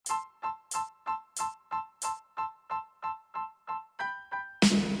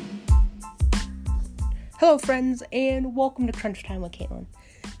Hello friends, and welcome to Crunch Time with Caitlin.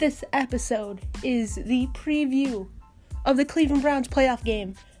 This episode is the preview of the Cleveland Browns playoff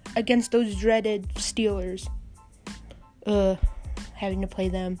game against those dreaded Steelers. Having to play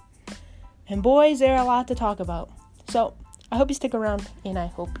them. And boys, there are a lot to talk about. So, I hope you stick around, and I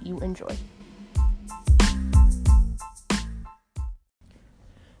hope you enjoy.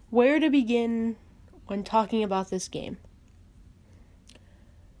 Where to begin when talking about this game?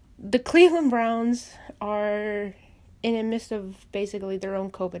 The Cleveland Browns are in the midst of basically their own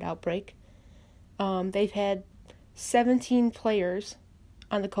COVID outbreak. They've had 17 players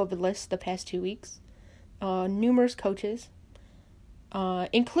on the COVID list the past 2 weeks. Numerous coaches,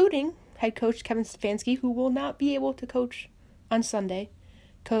 including head coach Kevin Stefanski, who will not be able to coach on Sunday.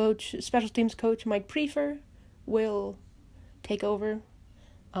 Special teams coach Mike Priefer will take over.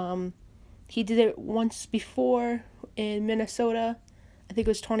 He did it once before in Minnesota. I think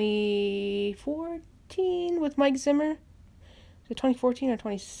it was 2014 with Mike Zimmer. Was it 2014 or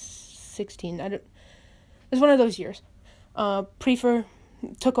 2016? It was one of those years. Priefer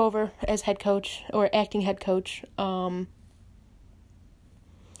took over as head coach, or acting head coach. And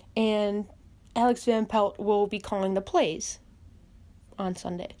Alex Van Pelt will be calling the plays on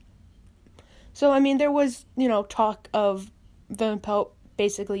Sunday. So, there was, talk of Van Pelt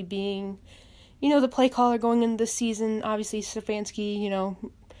basically being, the play caller going into the season. Obviously, Stefanski,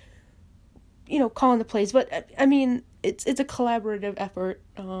 calling the plays. But, it's a collaborative effort.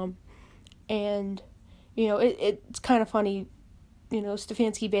 And, it's kind of funny,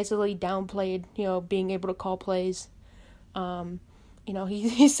 Stefanski basically downplayed, being able to call plays.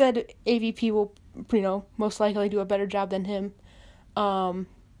 He said AVP will, most likely do a better job than him.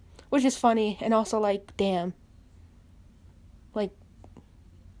 Which is funny, and also, damn.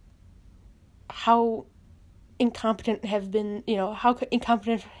 How incompetent have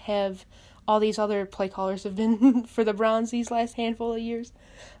all these other play callers have been for the Browns these last handful of years.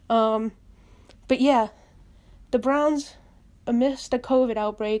 But yeah, the Browns, amidst a COVID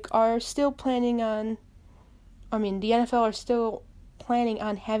outbreak, are still planning on, the NFL are still planning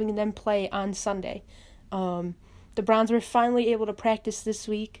on having them play on Sunday. The Browns were finally able to practice this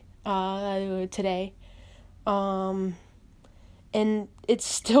week, today. And it's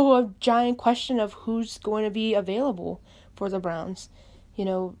still a giant question of who's going to be available for the Browns. Day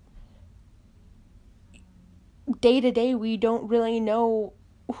to day, we don't really know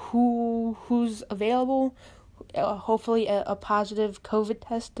who's available. Hopefully, a positive COVID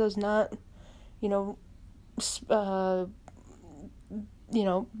test does not, they're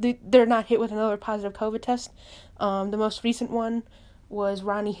not hit with another positive COVID test. The most recent one was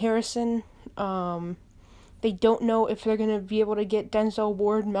Ronnie Harrison. They don't know if they're going to be able to get Denzel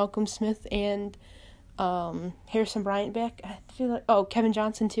Ward, Malcolm Smith, and Harrison Bryant back. I feel like, Kevin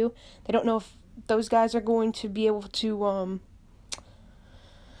Johnson too. They don't know if those guys are going to be able to,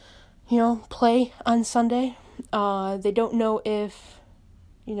 play on Sunday. They don't know if,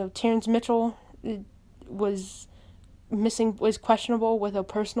 Terrence Mitchell was questionable with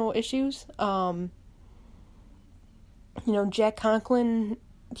personal issues. Jack Conklin,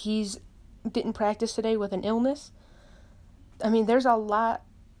 didn't practice today with an illness. There's a lot,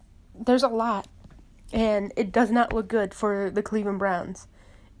 and it does not look good for the Cleveland Browns.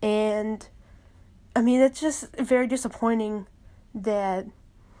 And, it's just very disappointing that,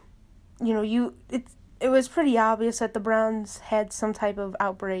 it was pretty obvious that the Browns had some type of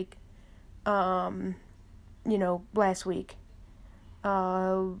outbreak, last week.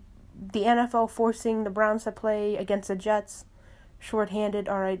 The NFL forcing the Browns to play against the Jets, shorthanded,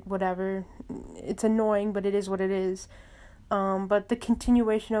 alright, whatever. It's annoying, but it is what it is. But the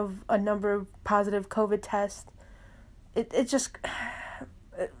continuation of a number of positive COVID tests, it just,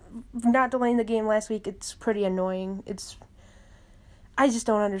 not delaying the game last week, it's pretty annoying. I just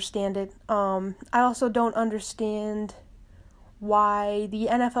don't understand it. I also don't understand why the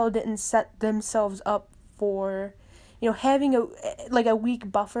NFL didn't set themselves up for, having a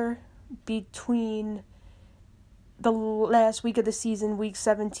week buffer between the last week of the season, week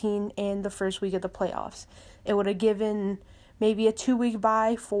 17, and the first week of the playoffs. It would have given maybe a 2-week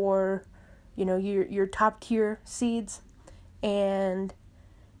bye for, your top tier seeds, and,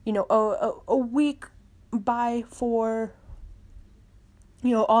 a week bye for,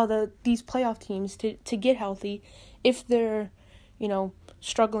 all these playoff teams to get healthy if they're,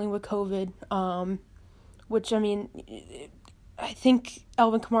 struggling with COVID, which, I think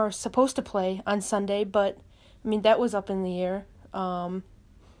Alvin Kamara is supposed to play on Sunday, but that was up in the air.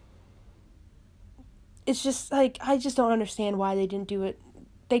 It's just, I just don't understand why they didn't do it.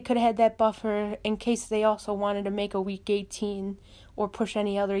 They could have had that buffer in case they also wanted to make a Week 18 or push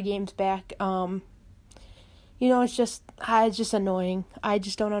any other games back. It's just annoying. I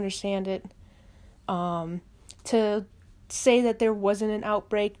just don't understand it. To say that there wasn't an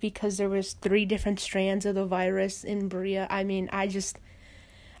outbreak because there was 3 different strands of the virus in Berea.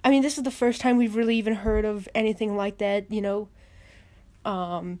 This is the first time we've really even heard of anything like that,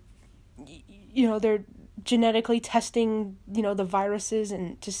 they're genetically testing, the viruses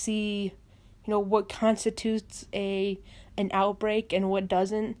and to see, what constitutes an outbreak and what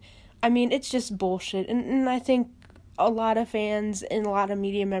doesn't. It's just bullshit. And I think a lot of fans and a lot of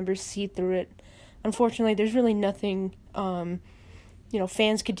media members see through it. Unfortunately, there's really nothing,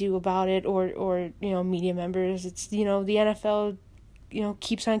 fans could do about it or media members. It's, the NFL,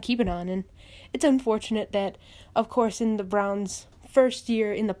 keeps on keeping on. And it's unfortunate that, of course, in the Browns' first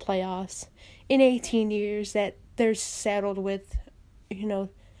year in the playoffs, in 18 years, that they're saddled with,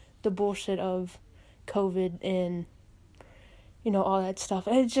 the bullshit of COVID and, all that stuff.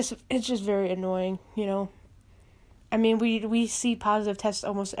 And it's just very annoying, we see positive tests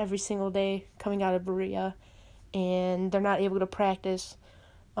almost every single day coming out of Berea, and they're not able to practice.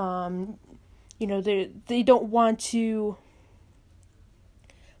 They don't want to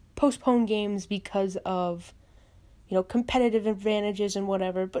postpone games because of, competitive advantages and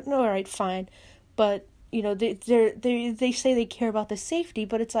whatever. But no, all right, fine. But they say they care about the safety,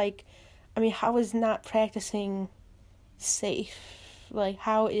 but it's like, how is not practicing safe? Like,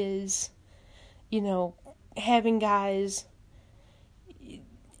 how is, having guys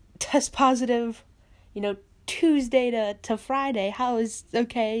test positive, Tuesday to Friday, how is,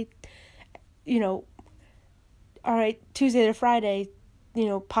 okay, all right, Tuesday to Friday,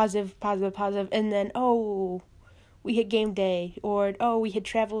 positive, and then, we hit game day, or, we hit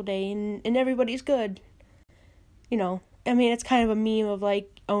travel day, and everybody's good, it's kind of a meme of,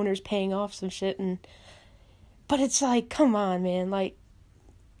 like, owners paying off some shit, but it's like, come on, man, like,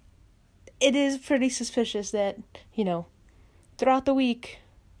 it is pretty suspicious that, throughout the week,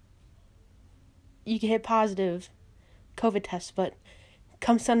 you can hit positive COVID tests, but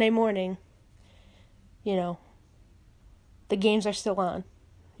come Sunday morning, the games are still on.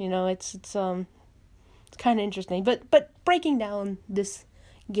 It's kind of interesting. But breaking down this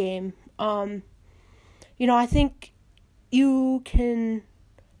game, I think you can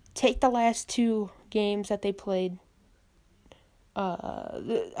take the last 2 games that they played.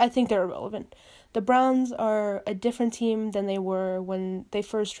 I think they're irrelevant. The Browns are a different team than they were when they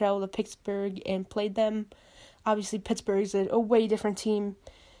first traveled to Pittsburgh and played them. Obviously, Pittsburgh's a way different team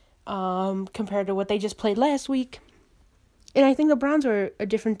compared to what they just played last week. And I think the Browns are a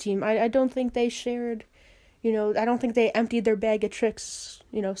different team. I don't think they shared, I don't think they emptied their bag of tricks,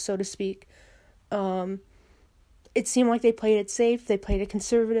 so to speak. It seemed like they played it safe. They played it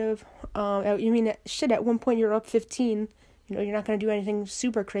conservative. At one point you're up 15. You're not going to do anything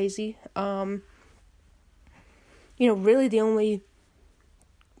super crazy. Really the only,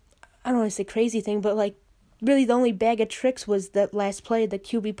 I don't want to say crazy thing, but like really the only bag of tricks was that last play, the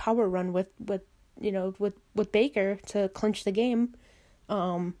QB power run with Baker to clinch the game.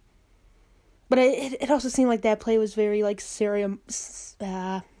 But it also seemed like that play was very like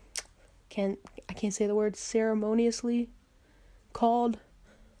I can't say the word, ceremoniously called.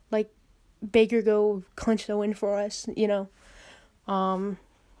 Like, Baker go clinch the win for us, I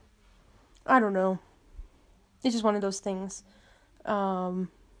don't know. It's just one of those things. Kind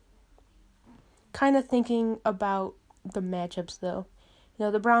of thinking about the matchups, though.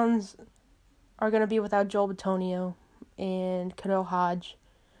 The Browns are going to be without Joel Bitonio and Khalil Hodge.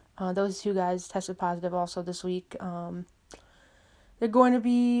 Those 2 guys tested positive also this week. They're going to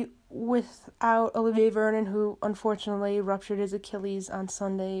be without Olivier Vernon, who unfortunately ruptured his Achilles on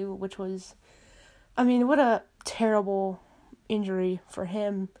Sunday, which was, what a terrible injury for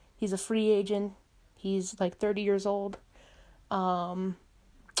him. He's a free agent. He's like 30 years old. Yeah,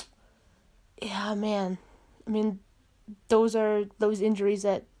 man. Those are those injuries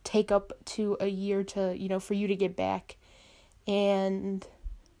that take up to a year to, for you to get back. And,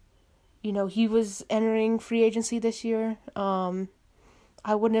 he was entering free agency this year.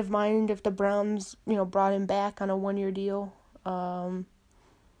 I wouldn't have minded if the Browns, brought him back on a 1-year deal. Because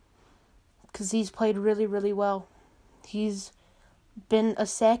he's played really, really well. He's been a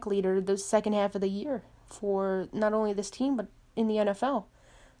sack leader the second half of the year for not only this team, but in the NFL.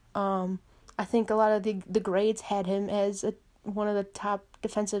 I think a lot of the grades had him as one of the top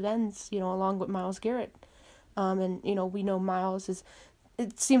defensive ends, along with Myles Garrett. And, we know Myles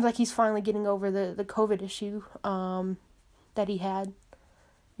it seems like he's finally getting over the COVID issue that he had.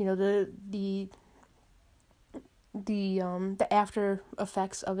 The after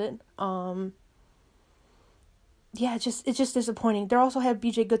effects of it. Yeah, it's just disappointing. They also have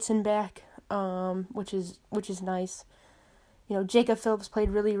BJ Goodson back. which is nice. Jacob Phillips played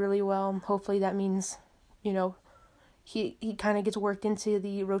really, really well. Hopefully that means, he kind of gets worked into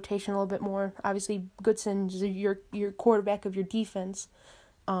the rotation a little bit more. Obviously, Goodson's your quarterback of your defense.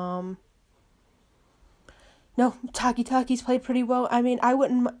 No, Taki's played pretty well. I mean, I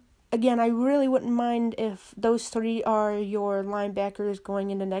really wouldn't mind if those three are your linebackers going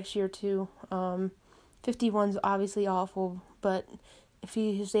into next year too. 51's obviously awful, but if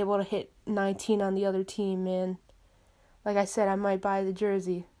he's able to hit 19 on the other team, man, like I said, I might buy the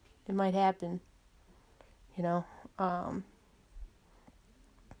jersey. It might happen, But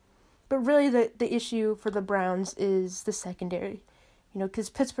really the issue for the Browns is the secondary, because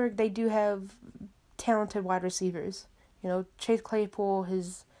Pittsburgh, they do have talented wide receivers. Chase Claypool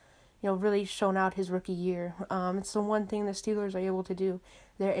has, really shown out his rookie year. It's the one thing the Steelers are able to do.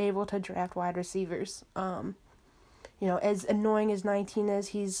 They're able to draft wide receivers. As annoying as 19 is,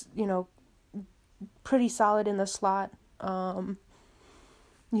 he's, pretty solid in the slot. When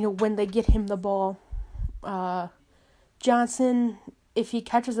they get him the ball, Johnson, if he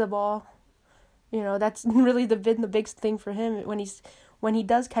catches the ball, that's really been the big thing for him. When he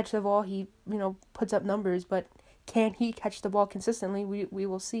does catch the ball, he, puts up numbers, but can he catch the ball consistently? We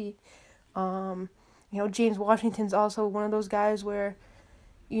will see. James Washington's also one of those guys where,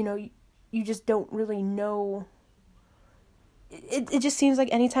 you just don't really know. It just seems like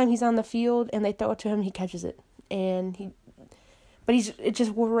anytime he's on the field and they throw it to him, he catches it. But it's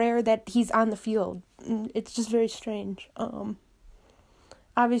just rare that he's on the field. It's just very strange.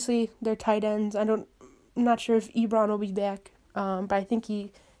 Obviously, they're tight ends. I'm not sure if Ebron will be back. But I think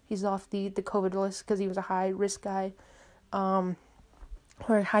he's off the COVID list because he was a high risk guy, or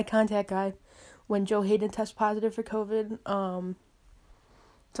a high contact guy when Joe Hayden tested positive for COVID.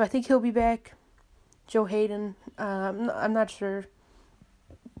 So I think he'll be back. Joe Hayden, I'm not sure,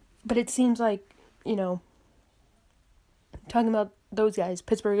 but it seems like, talking about those guys,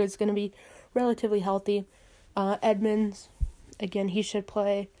 Pittsburgh is going to be relatively healthy. Edmonds, again, he should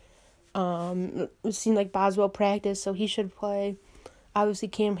play. It seemed like Boswell practiced, so he should play. Obviously,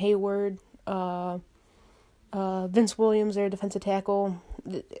 Cam Hayward, Vince Williams, their defensive tackle,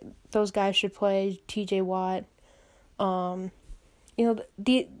 those guys should play. T.J. Watt.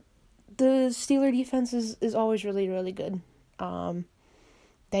 The Steeler defense is always really, really good.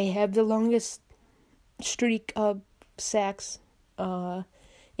 They have the longest streak of sacks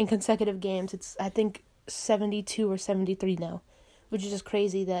in consecutive games. It's, I think, 72 or 73 now, which is just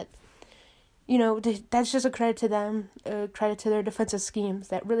crazy that, that's just a credit to them, a credit to their defensive schemes.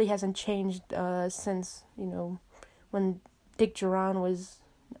 That really hasn't changed since, when Dick Duran was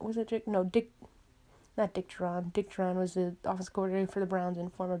it Dick? No, Dick, not Dick Duran. Dick Duran was the offensive coordinator for the Browns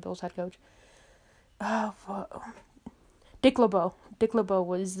and former Bills head coach. Dick LeBeau. Dick LeBeau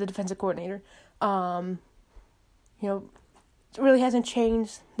was the defensive coordinator. It really hasn't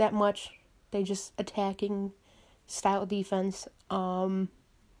changed that much. They just attacking style defense. They're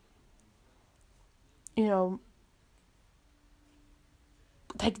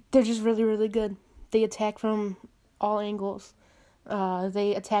just really, really good. They attack from all angles.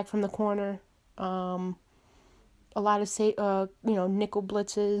 They attack from the corner. A lot of nickel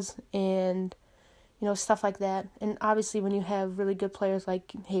blitzes and stuff like that. And obviously, when you have really good players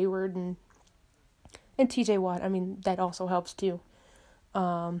like Hayward and T.J. Watt, I mean that also helps too.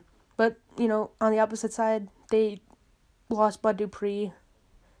 But on the opposite side, they lost Bud Dupree.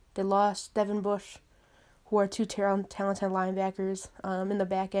 They lost Devin Bush, who are two talented linebackers. In the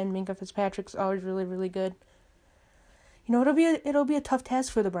back end, Minkah Fitzpatrick's always really, really good. It'll be a tough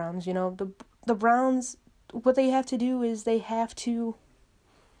task for the Browns. The Browns, what they have to do is they have to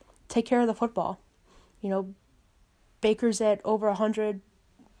take care of the football. Baker's at over 100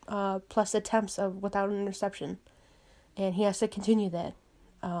 plus attempts without an interception, and he has to continue that.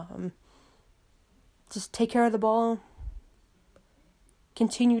 Just take care of the ball.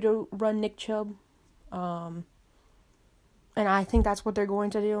 Continue to run Nick Chubb. And I think that's what they're going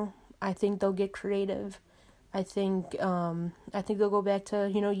to do. I think they'll get creative. I think they'll go back to,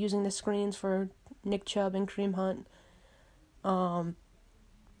 using the screens for Nick Chubb and Kareem Hunt.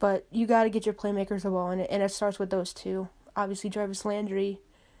 But you got to get your playmakers the ball, and it starts with those two. Obviously, Jarvis Landry,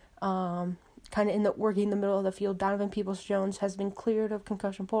 kind of working in the middle of the field. Donovan Peoples-Jones has been cleared of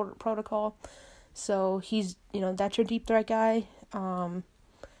concussion protocol, so he's, that's your deep threat guy. And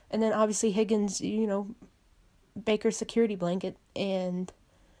then obviously Higgins, Baker's security blanket, and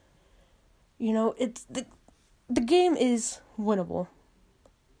it's the game is winnable,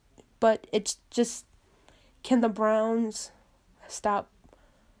 but it's just, can the Browns stop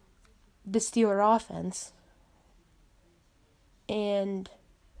the Steeler offense? And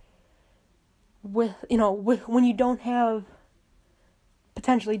when you don't have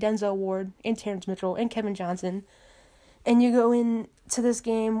potentially Denzel Ward and Terrence Mitchell and Kevin Johnson, and you go into this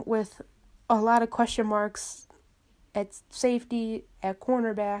game with a lot of question marks at safety, at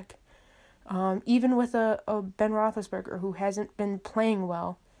cornerback, even with a Ben Roethlisberger who hasn't been playing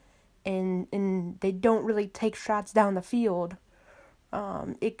well, and they don't really take shots down the field,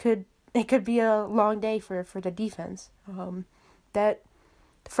 it could be a long day for the defense. That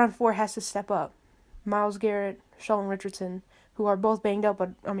the front four has to step up. Myles Garrett, Sheldon Richardson, who are both banged up,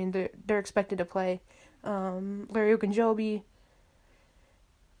 but I mean they're expected to play. Larry Ogunjobi,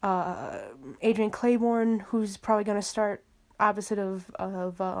 Adrian Claiborne, who's probably going to start opposite of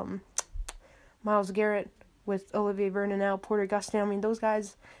Myles Garrett with Olivier Vernon out, Porter Gustin. I mean, those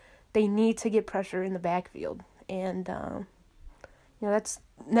guys, they need to get pressure in the backfield, and that's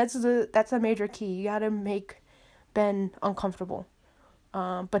a major key. You got to make Ben uncomfortable,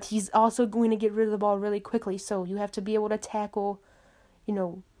 but he's also going to get rid of the ball really quickly. So you have to be able to tackle,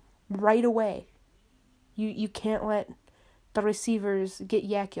 right away. You can't let the receivers get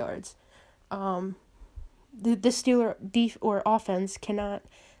yak yards. The Steeler offense cannot.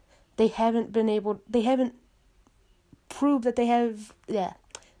 They haven't proved that they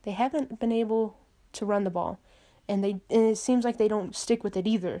haven't been able to run the ball, and it seems like they don't stick with it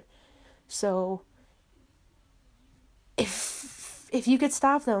either. So if you could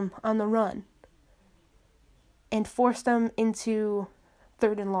stop them on the run and force them into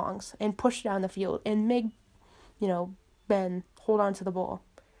third and longs and push down the field and make Ben hold on to the ball,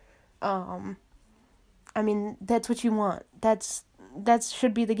 I mean, that's what you want. That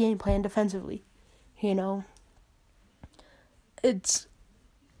should be the game plan defensively. It's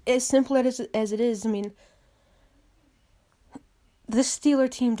as simple as it is. I mean, this Steeler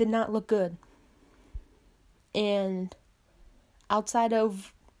team did not look good. And outside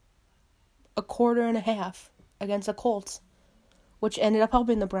of a quarter and a half against the Colts, which ended up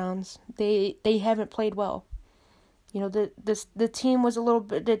helping the Browns, they haven't played well. The team was a little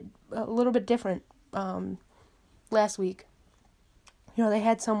bit different last week. They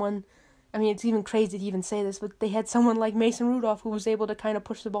had someone, I mean, it's even crazy to even say this, but they had someone like Mason Rudolph who was able to kind of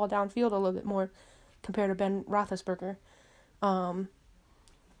push the ball downfield a little bit more compared to Ben Roethlisberger.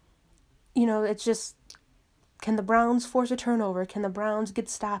 It's just, can the Browns force a turnover? Can the Browns get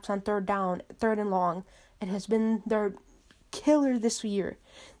stops on third and long? It has been their killer this year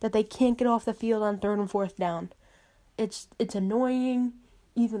that they can't get off the field on third and fourth down. It's annoying.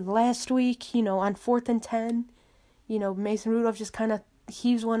 Even last week, on 4th and 10, Mason Rudolph just kind of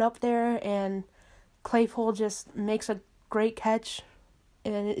heaves one up there, and Claypool just makes a great catch,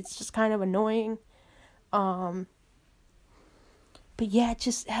 and it's just kind of annoying. But yeah,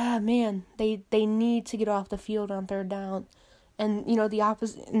 man, they need to get off the field on third down. And, the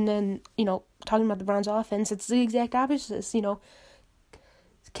opposite, and then, talking about the Browns offense, it's the exact opposite.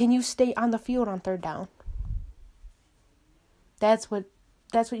 Can you stay on the field on third down? That's what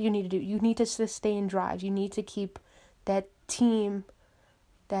you need to do. You need to sustain drives. You need to keep that team,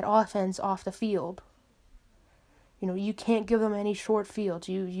 that offense off the field. You can't give them any short fields.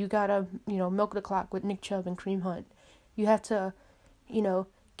 You gotta, milk the clock with Nick Chubb and Kareem Hunt. You have to,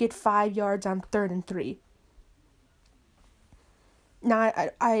 get 5 yards on 3rd and 3. Now,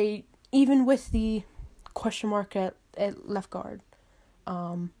 I even with the question mark at left guard,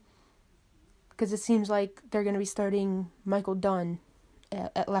 because it seems like they're going to be starting Michael Dunn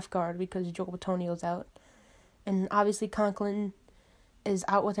at left guard because Joel Bitonio's out. And obviously Conklin is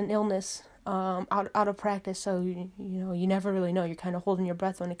out with an illness, out of practice, so you never really know. You're kind of holding your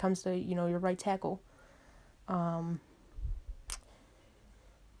breath when it comes to your right tackle. That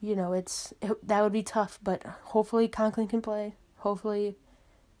would be tough, but hopefully Conklin can play. Hopefully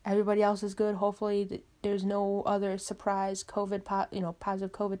everybody else is good. Hopefully there's no other surprise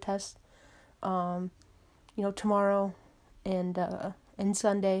positive COVID test, tomorrow and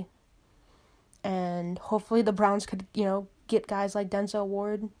Sunday. And hopefully the Browns could, get guys like Denzel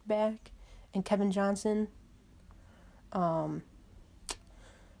Ward back and Kevin Johnson. That's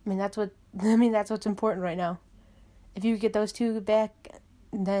what's important right now. If you get those two back,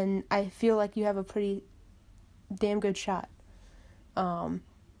 then I feel like you have a pretty damn good shot.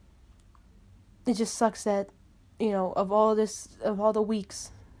 It just sucks that, of all the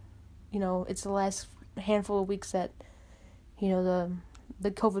weeks, it's the last handful of weeks that, the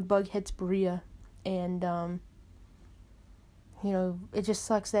COVID bug hits Berea, and, it just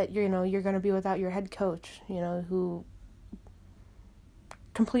sucks that, you're going to be without your head coach, who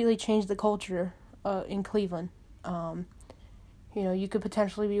completely changed the culture, in Cleveland. You could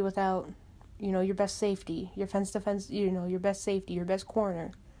potentially be without, your best safety, your your best safety, your best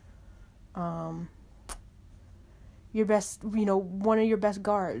corner. Your best, one of your best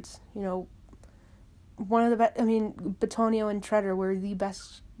guards, one of the best. I mean, Bitonio and Treader were the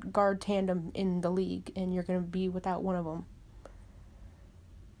best guard tandem in the league, and you're going to be without one of them.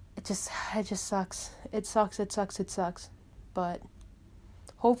 It just sucks. It sucks. But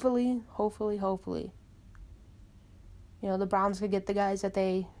hopefully, the Browns could get the guys that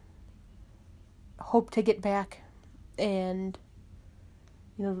they hope to get back, and,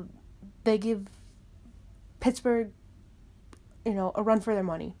 they give Pittsburgh, a run for their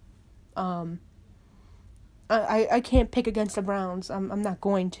money. I can't pick against the Browns. I'm not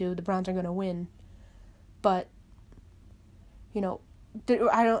going to. The Browns are going to win. But,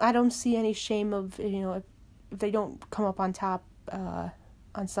 I don't see any shame of, if they don't come up on top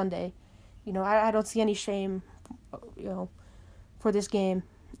on Sunday. I don't see any shame, for this game.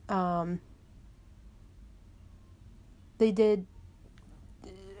 They did,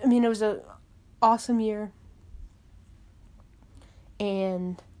 it was a awesome year.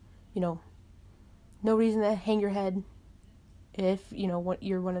 And, no reason to hang your head if,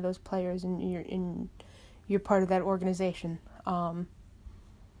 you're one of those players and you're part of that organization.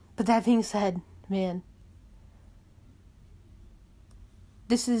 But that being said, man,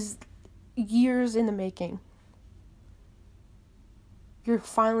 this is years in the making. You're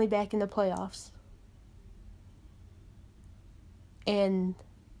finally back in the playoffs. And,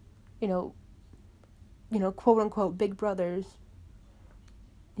 quote unquote, big brothers,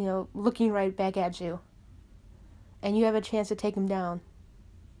 looking right back at you. And you have a chance to take them down.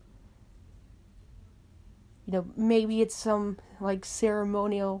 Maybe it's some,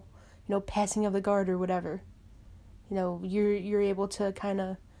 ceremonial, passing of the guard or whatever. You're able to kind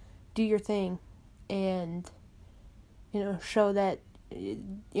of do your thing and, show that,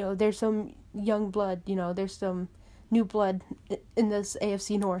 there's some young blood, there's some new blood in this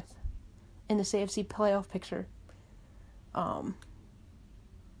AFC North, in this AFC playoff picture.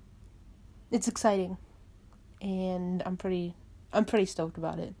 It's exciting, and I'm pretty stoked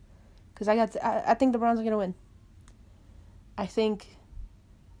about it, because I think the Browns are gonna win. I think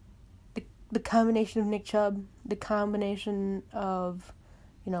the combination of Nick Chubb, the combination of,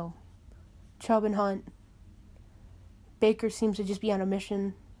 Chubb and Hunt. Baker seems to just be on a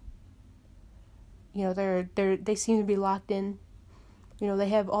mission. They seem to be locked in. They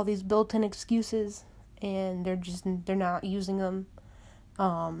have all these built-in excuses, and they're not using them.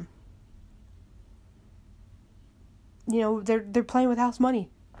 They're playing with house money,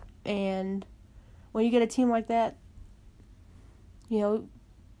 and when you get a team like that,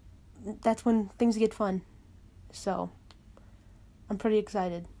 that's when things get fun. So, I'm pretty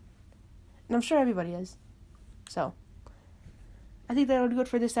excited, and I'm sure everybody is. So, I think that'll do it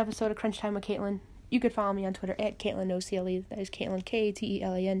for this episode of Crunch Time with Caitlin. You could follow me on Twitter at CaitlinKnowsCLE. That is Caitlin,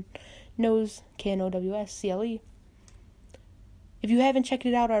 K-A-T-E-L-A-N, Knows, K-N-O-W-S-C-L-E. If you haven't checked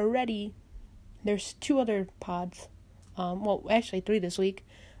it out already, there's 2 other pods. Actually 3 this week.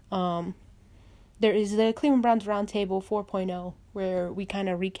 There is the Cleveland Browns Roundtable 4.0, where we kind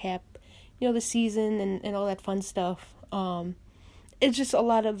of recap, the season and all that fun stuff. It's just a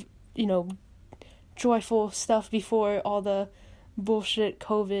lot of, joyful stuff before all the bullshit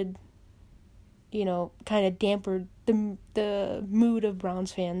COVID, kind of dampened the mood of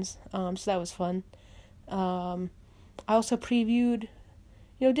Browns fans. So that was fun. I also previewed,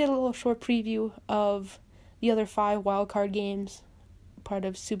 did a little short preview of the other 5 wildcard games, part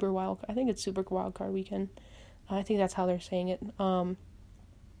of Super Wildcard Weekend. I think that's how they're saying it.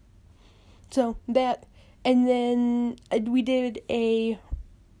 So that, and then we did a,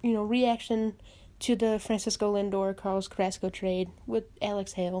 reaction to the Francisco Lindor, Carlos Carrasco trade with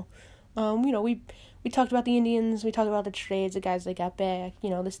Alex Hale. We talked about the Indians, we talked about the trades, the guys that got back,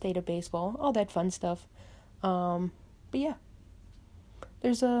 the state of baseball, all that fun stuff. But yeah,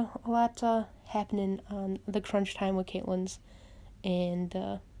 there's a lot happening on the Crunch Time with Caitlin's,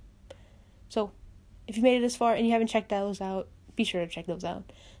 and so if you made it this far and you haven't checked those out, be sure to check those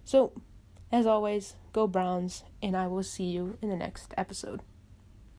out. So, as always, go Browns, and I will see you in the next episode.